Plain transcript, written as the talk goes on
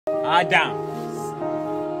Adam.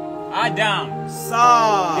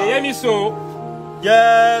 Sir. You hear me so?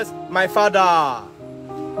 Yes, my father.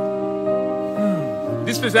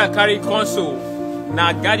 This place where I carry console.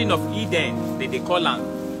 Now Garden of Eden, they call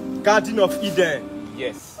am. Garden of Eden.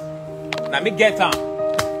 Yes. Now me get am.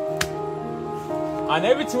 And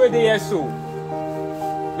everything where they hear so,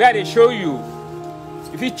 where they show you,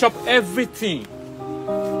 if you chop everything,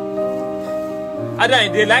 other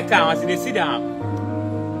they like am as they see them.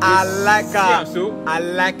 I like am. So I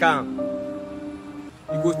like am.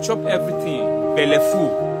 you go chop everything, belle full.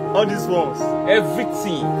 All these ones.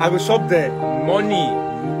 Everything. I will shop there. Morning,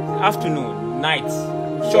 afternoon, night,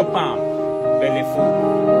 chop am, belle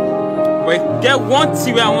full. But get one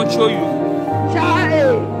thing where I want to show you.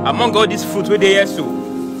 Among all these fruits where they here so.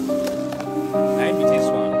 Now be this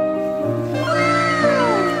one.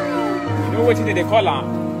 You know what they call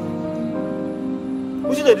am?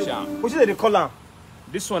 Which they call am?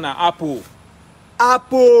 This one na apple.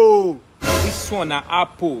 Apple. This one na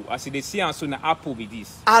apple. As they see am so na apple be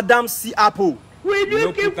this. Adam see apple.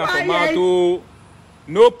 No put am for mouth oh.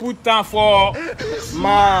 No put am for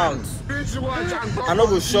mouth. I no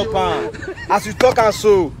go shop am. As you talk am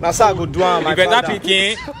so, na so I go do am. You better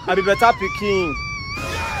pikin. I be better pikin.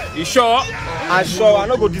 You sure? I'm sure. I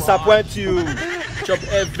no go disappoint you. Chop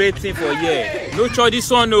everything for here. No chop this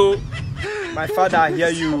one no. My father, I hear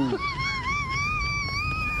you.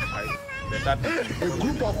 Better pikin. A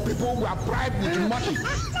group of people were bribed with money.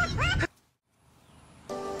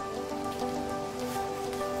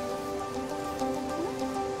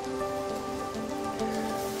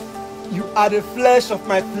 You are the flesh of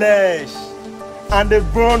my flesh and the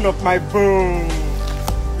bone of my bone.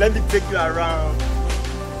 Let me take you around.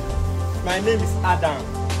 My name is Adam.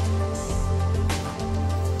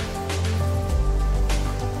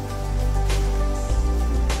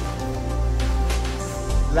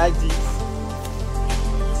 Like this.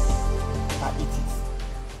 I eat it.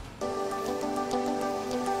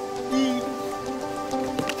 Eve.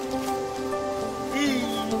 Eve.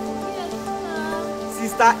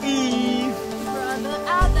 Sister Eve. Brother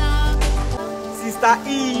Adam. Sister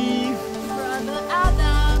Eve. Brother Adam.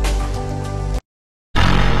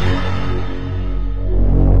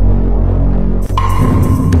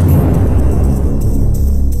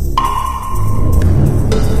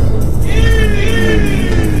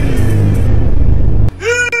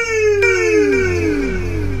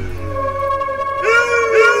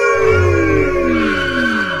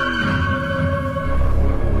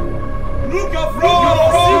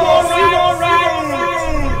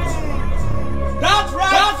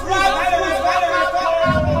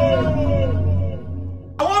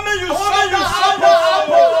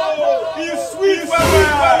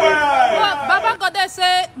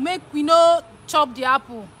 Say make we no chop the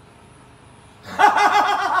apple.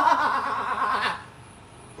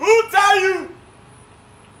 Who tell you?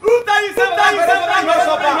 Who tell you something? I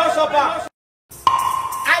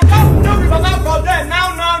don't know we forgot for them now.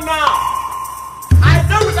 I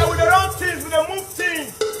know that with the wrong things, with the move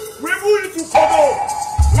things, we move it to Kobo.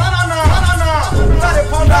 No.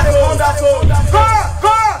 That go.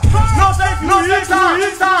 No, say if you eat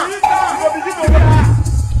time, you go begin to work.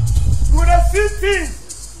 You will see things.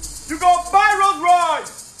 You go buy Rolls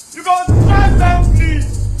Royce. You go drive Bentley.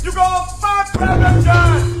 You go buy private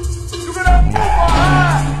jet. You gonna move for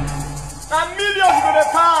her. And millions you gonna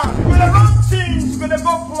come. You gonna run things. You gonna go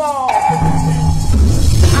club.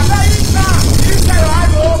 And then eat time. Eat time. Your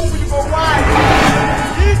eyes open. You go wide.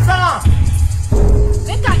 Eat time.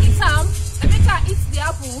 Make her eat some. And make her eat the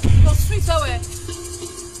apple. Go sweet away.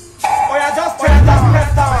 Oh yeah, just press down.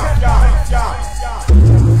 Yeah.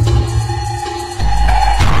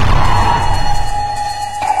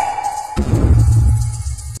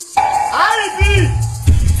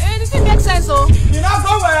 So you not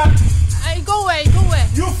go where? I go where?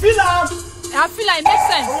 You feel am? I feel like it makes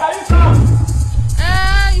sense. Oh, you eat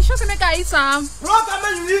am? You sure say make I eat some? What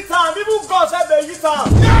time you eat am? Even God said they eat am.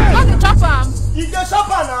 God the chop am. You get chop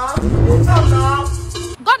am now? Eat am now.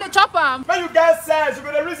 God the chop am. When you get sense, you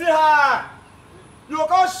go to reason hard. You go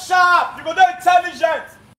come sharp. You go to intelligent.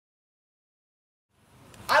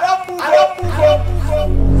 I don't move.